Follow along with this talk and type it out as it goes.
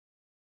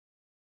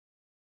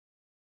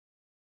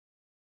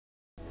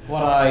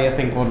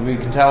What we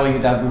can tell you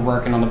that we're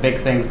working on a big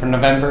thing for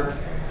November.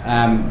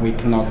 We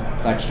cannot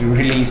actually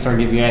release or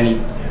give you any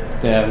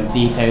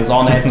details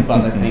on it,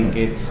 but I think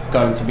it's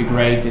going to be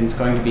great. It's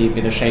going to be a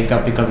bit of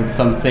shake-up because it's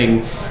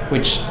something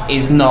which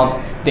is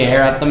not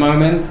there at the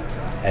moment.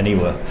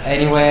 Anywhere.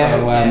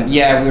 So,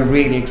 yeah, we're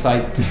really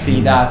excited to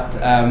see that.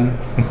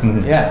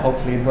 Yeah,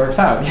 hopefully it works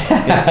out.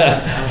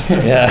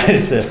 Yeah,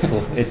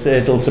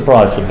 it'll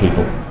surprise some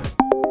people.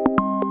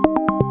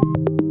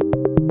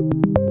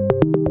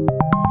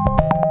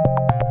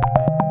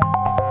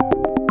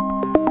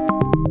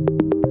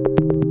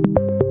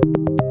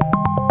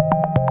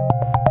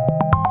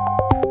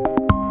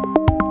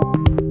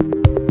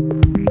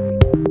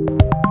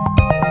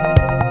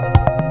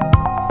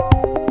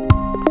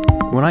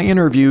 When I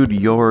interviewed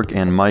Jörg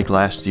and Mike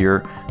last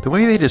year, the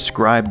way they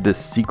described this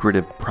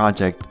secretive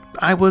project,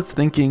 I was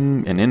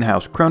thinking an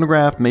in-house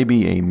chronograph,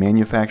 maybe a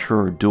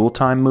manufacturer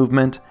dual-time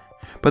movement,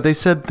 but they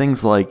said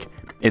things like,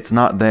 it's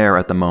not there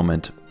at the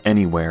moment,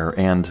 anywhere,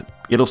 and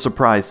it'll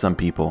surprise some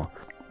people.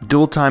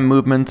 Dual-time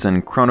movements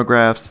and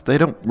chronographs, they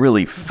don't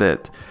really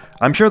fit.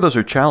 I'm sure those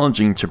are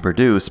challenging to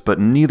produce, but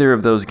neither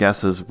of those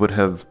guesses would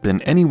have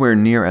been anywhere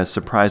near as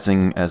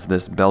surprising as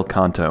this bel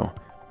canto.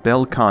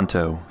 Bel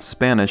canto,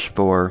 Spanish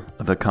for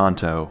the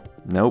canto.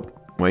 Nope,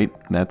 wait,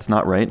 that's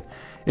not right.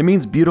 It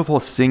means beautiful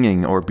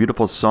singing or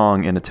beautiful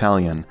song in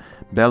Italian,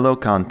 bello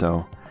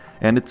canto.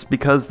 And it's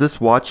because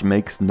this watch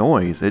makes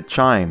noise, it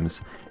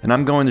chimes. And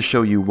I'm going to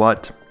show you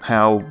what,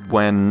 how,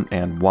 when,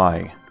 and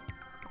why.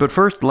 But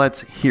first,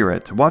 let's hear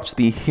it. Watch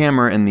the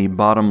hammer in the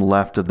bottom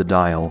left of the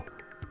dial.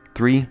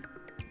 3,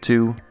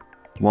 2,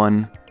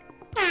 1.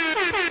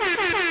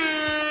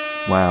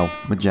 Wow,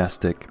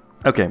 majestic.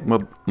 Okay,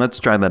 well, let's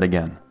try that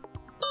again.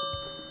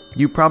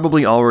 You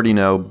probably already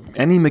know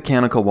any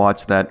mechanical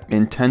watch that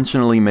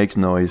intentionally makes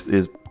noise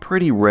is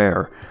pretty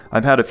rare.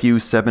 I've had a few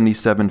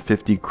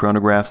 7750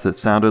 chronographs that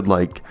sounded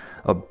like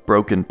a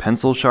broken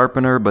pencil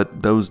sharpener,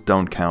 but those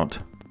don't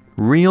count.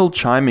 Real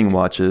chiming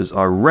watches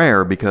are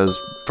rare because,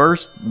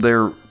 first,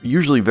 they're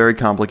usually very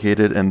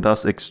complicated and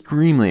thus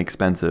extremely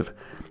expensive.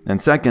 And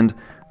second,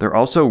 they're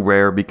also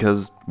rare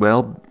because,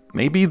 well,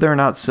 maybe they're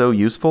not so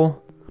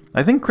useful.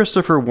 I think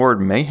Christopher Ward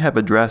may have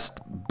addressed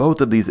both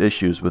of these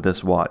issues with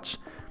this watch.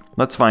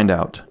 Let's find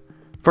out.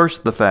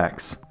 First, the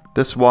facts.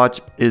 This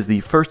watch is the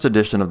first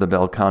edition of the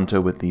bel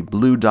canto with the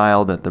blue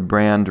dial that the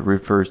brand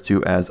refers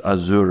to as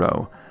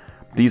Azzurro.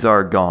 These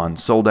are gone,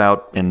 sold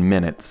out in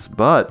minutes,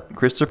 but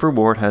Christopher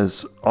Ward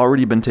has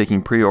already been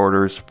taking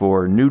pre-orders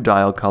for new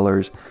dial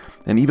colors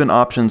and even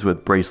options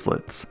with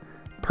bracelets.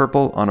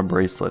 Purple on a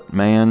bracelet,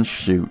 man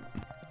shoot.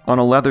 On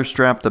a leather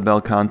strap, the bel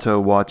canto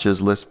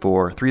watches list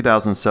for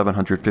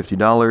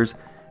 $3,750,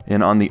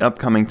 and on the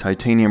upcoming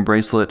titanium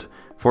bracelet,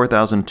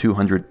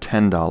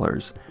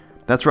 $4,210.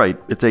 That's right,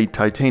 it's a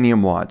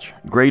titanium watch,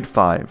 grade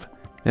 5.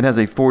 It has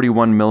a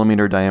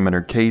 41mm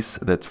diameter case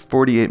that's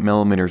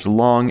 48mm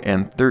long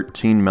and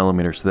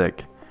 13mm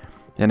thick.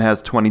 It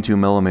has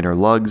 22mm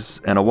lugs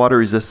and a water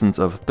resistance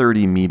of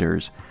 30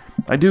 meters.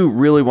 I do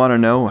really want to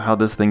know how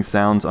this thing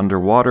sounds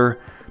underwater,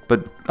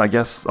 but I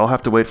guess I'll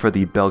have to wait for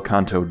the bel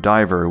canto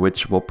diver,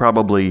 which will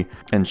probably,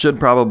 and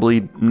should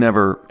probably,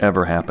 never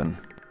ever happen.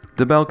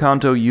 The bel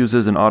canto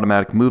uses an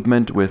automatic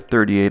movement with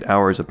 38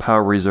 hours of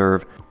power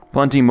reserve.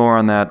 Plenty more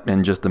on that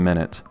in just a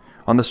minute.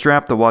 On the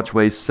strap, the watch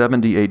weighs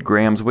 78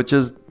 grams, which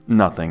is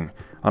nothing.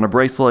 On a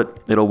bracelet,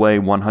 it'll weigh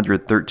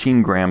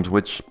 113 grams,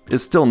 which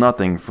is still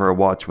nothing for a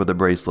watch with a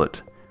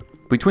bracelet.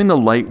 Between the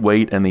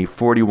lightweight and the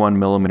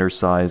 41mm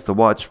size, the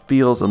watch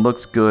feels and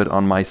looks good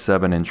on my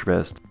 7-inch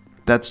wrist.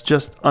 That's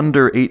just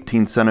under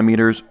 18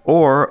 centimeters,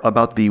 or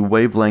about the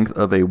wavelength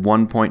of a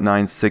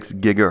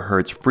 1.96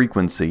 gigahertz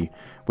frequency,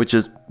 which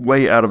is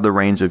way out of the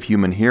range of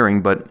human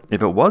hearing, but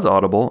if it was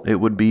audible, it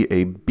would be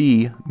a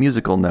B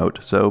musical note,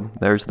 so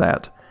there's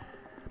that.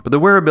 But the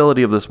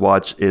wearability of this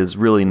watch is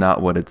really not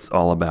what it's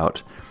all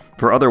about.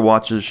 For other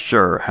watches,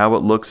 sure, how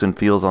it looks and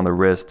feels on the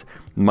wrist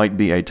might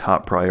be a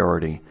top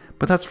priority,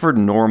 but that's for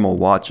normal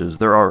watches.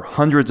 There are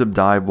hundreds of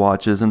dive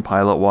watches and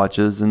pilot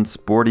watches and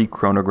sporty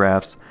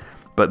chronographs,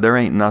 but there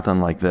ain't nothing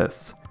like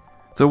this.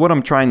 So what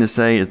I'm trying to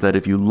say is that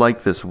if you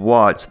like this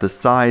watch, the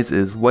size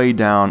is way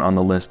down on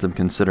the list of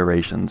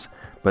considerations.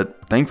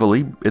 But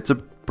thankfully, it's a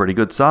pretty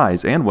good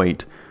size and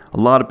weight. A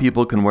lot of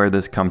people can wear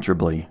this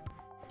comfortably.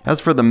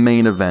 As for the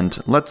main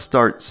event, let's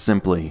start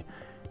simply.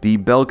 The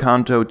bel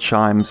canto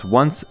chimes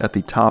once at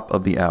the top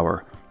of the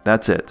hour.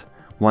 That's it.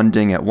 One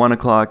ding at 1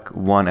 o'clock,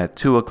 one at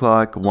 2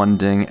 o'clock, one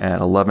ding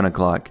at 11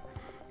 o'clock.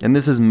 And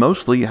this is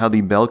mostly how the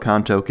bel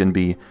canto can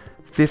be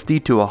 50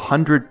 to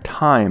 100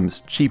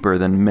 times cheaper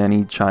than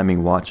many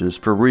chiming watches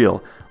for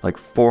real, like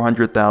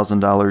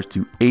 $400,000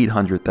 to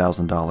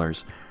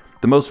 $800,000.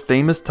 The most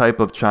famous type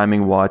of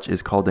chiming watch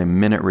is called a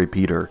minute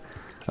repeater.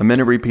 A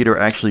minute repeater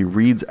actually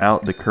reads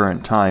out the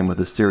current time with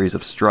a series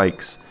of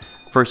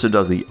strikes. First it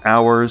does the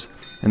hours,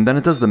 and then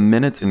it does the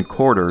minutes in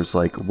quarters,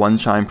 like one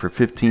chime for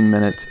 15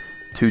 minutes,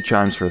 two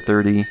chimes for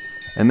 30,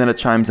 and then it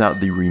chimes out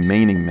the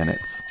remaining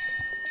minutes.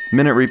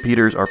 Minute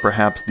repeaters are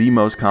perhaps the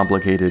most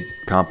complicated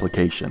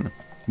complication.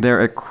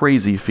 They're a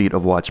crazy feat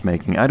of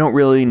watchmaking. I don't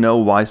really know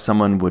why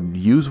someone would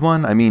use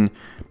one. I mean,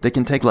 they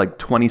can take like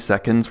 20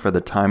 seconds for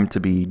the time to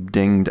be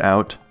dung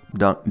out.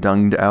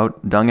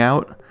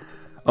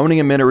 Owning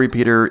a minute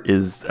repeater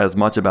is as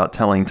much about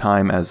telling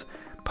time as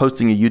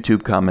posting a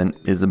YouTube comment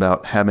is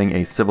about having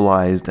a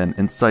civilized and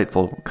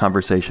insightful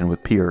conversation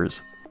with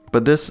peers.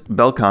 But this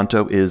bel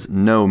canto is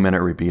no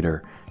minute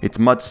repeater. It's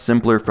much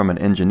simpler from an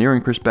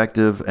engineering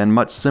perspective and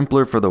much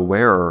simpler for the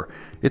wearer.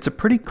 It's a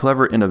pretty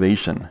clever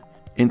innovation.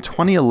 In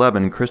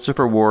 2011,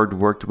 Christopher Ward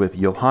worked with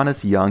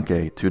Johannes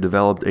Janke to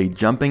develop a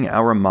jumping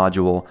hour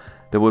module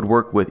that would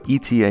work with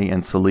ETA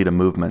and Solita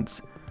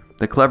movements.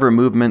 The clever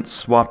movement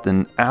swapped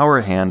an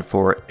hour hand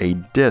for a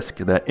disc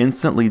that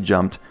instantly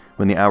jumped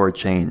when the hour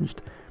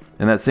changed.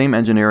 And that same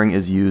engineering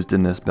is used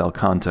in this bel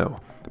canto.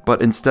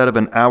 But instead of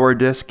an hour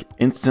disc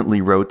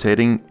instantly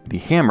rotating, the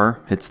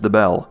hammer hits the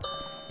bell.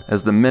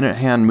 As the minute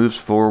hand moves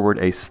forward,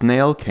 a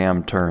snail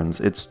cam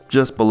turns. It's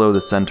just below the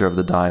center of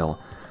the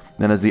dial.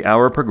 Then as the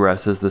hour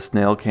progresses, the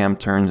snail cam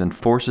turns and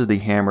forces the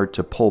hammer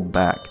to pull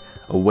back,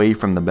 away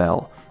from the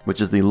bell,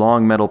 which is the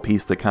long metal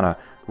piece that kind of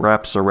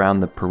wraps around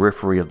the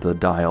periphery of the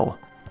dial.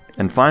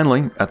 And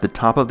finally, at the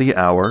top of the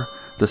hour,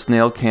 the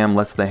snail cam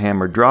lets the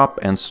hammer drop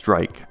and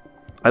strike.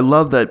 I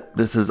love that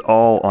this is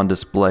all on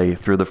display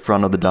through the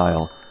front of the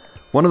dial.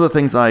 One of the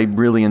things I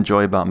really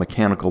enjoy about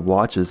mechanical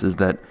watches is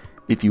that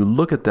if you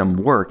look at them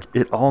work,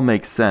 it all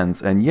makes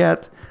sense, and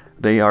yet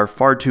they are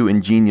far too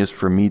ingenious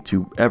for me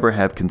to ever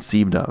have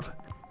conceived of.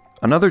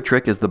 Another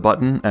trick is the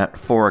button at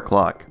 4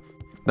 o'clock.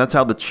 That's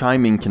how the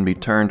chiming can be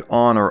turned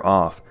on or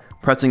off.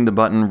 Pressing the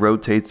button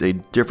rotates a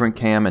different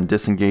cam and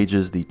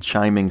disengages the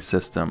chiming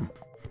system.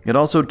 It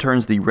also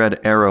turns the red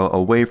arrow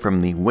away from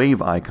the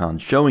wave icon,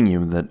 showing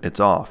you that it's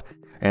off.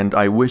 And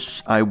I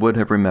wish I would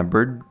have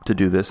remembered to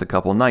do this a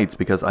couple nights,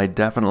 because I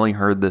definitely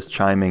heard this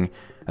chiming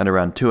at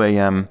around 2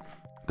 a.m.,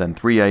 then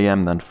 3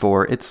 a.m., then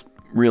 4. It's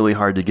really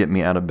hard to get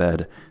me out of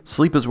bed.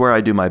 Sleep is where I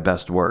do my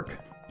best work.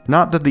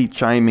 Not that the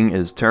chiming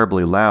is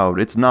terribly loud,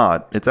 it's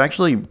not. It's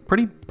actually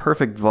pretty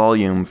perfect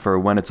volume for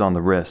when it's on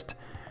the wrist.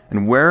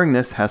 And wearing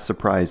this has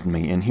surprised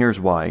me, and here's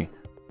why.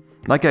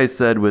 Like I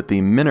said with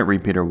the minute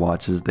repeater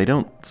watches, they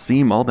don't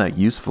seem all that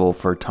useful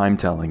for time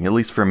telling, at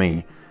least for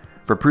me.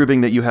 For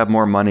proving that you have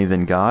more money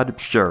than God,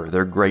 sure,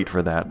 they're great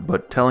for that,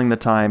 but telling the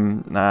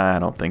time, nah, I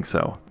don't think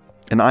so.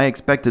 And I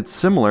expected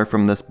similar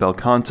from this bel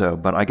canto,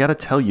 but I gotta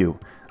tell you,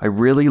 I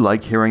really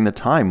like hearing the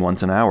time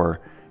once an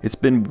hour. It's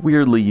been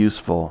weirdly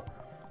useful.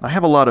 I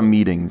have a lot of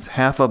meetings.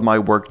 Half of my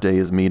workday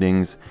is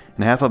meetings,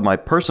 and half of my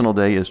personal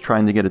day is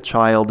trying to get a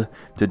child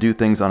to do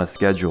things on a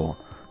schedule.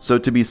 So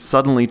to be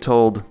suddenly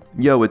told,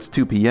 yo, it's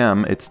 2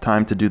 p.m., it's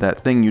time to do that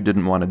thing you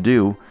didn't want to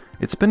do,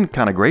 it's been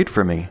kinda great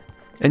for me.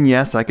 And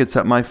yes, I could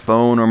set my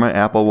phone or my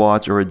Apple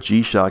Watch or a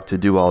G-Shock to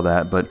do all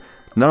that, but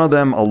none of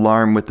them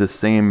alarm with the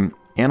same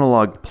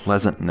analog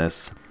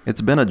pleasantness.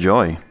 It's been a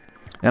joy.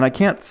 And I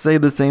can't say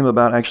the same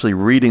about actually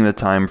reading the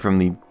time from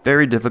the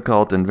very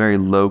difficult and very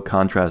low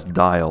contrast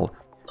dial.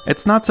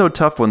 It's not so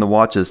tough when the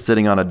watch is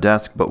sitting on a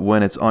desk, but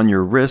when it's on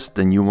your wrist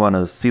and you want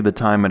to see the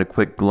time at a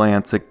quick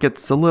glance, it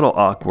gets a little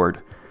awkward.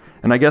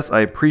 And I guess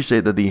I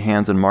appreciate that the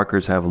hands and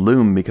markers have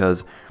lume,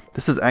 because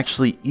this is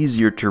actually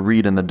easier to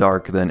read in the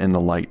dark than in the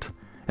light.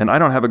 And I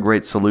don't have a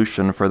great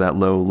solution for that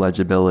low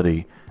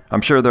legibility.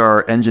 I'm sure there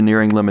are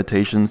engineering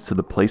limitations to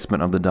the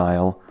placement of the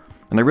dial,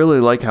 and I really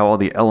like how all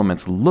the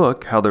elements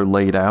look, how they're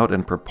laid out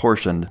and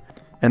proportioned,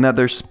 and that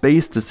there's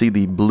space to see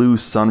the blue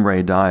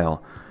sunray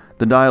dial.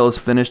 The dial is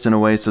finished in a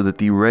way so that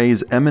the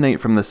rays emanate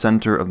from the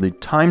center of the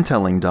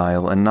time-telling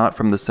dial and not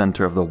from the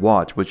center of the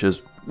watch, which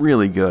is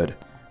really good.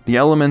 The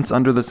elements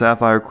under the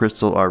sapphire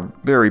crystal are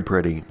very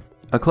pretty.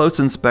 A close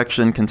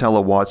inspection can tell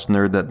a watch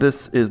nerd that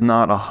this is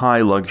not a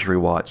high luxury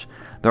watch.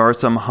 There are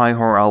some high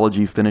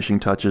horology finishing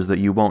touches that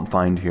you won't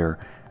find here,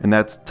 and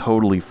that's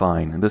totally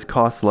fine. This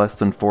costs less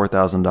than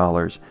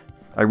 $4,000.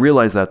 I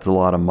realize that's a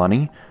lot of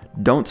money.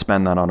 Don't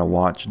spend that on a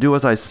watch. Do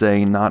as I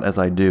say, not as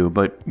I do,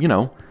 but, you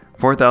know,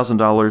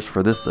 $4,000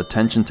 for this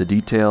attention to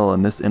detail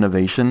and this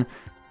innovation,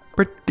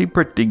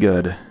 pretty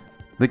good.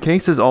 The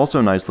case is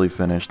also nicely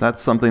finished.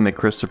 That's something that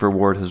Christopher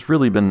Ward has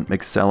really been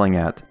excelling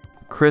at.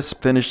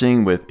 Crisp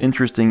finishing with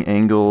interesting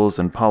angles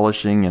and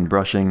polishing and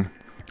brushing.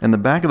 And the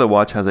back of the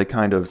watch has a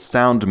kind of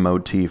sound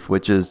motif,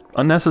 which is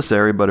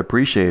unnecessary but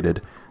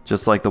appreciated,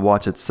 just like the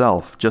watch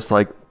itself, just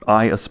like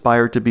I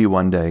aspire to be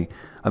one day.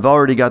 I've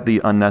already got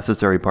the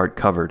unnecessary part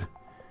covered.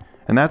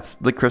 And that's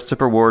the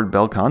Christopher Ward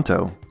bel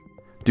canto.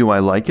 Do I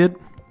like it?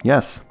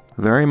 Yes,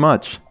 very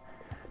much.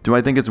 Do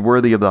I think it's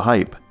worthy of the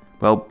hype?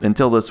 Well,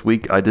 until this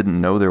week I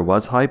didn't know there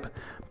was hype,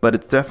 but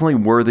it's definitely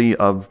worthy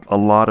of a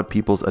lot of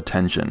people's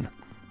attention.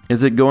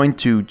 Is it going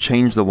to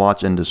change the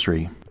watch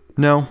industry?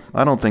 No,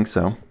 I don't think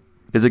so.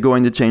 Is it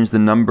going to change the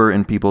number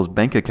in people's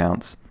bank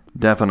accounts?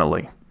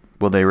 Definitely.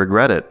 Will they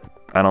regret it?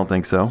 I don't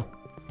think so.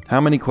 How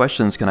many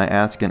questions can I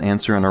ask and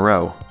answer in a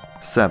row?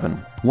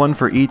 7. 1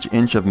 for each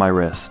inch of my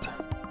wrist.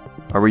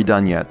 Are we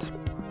done yet?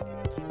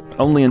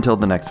 Only until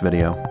the next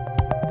video.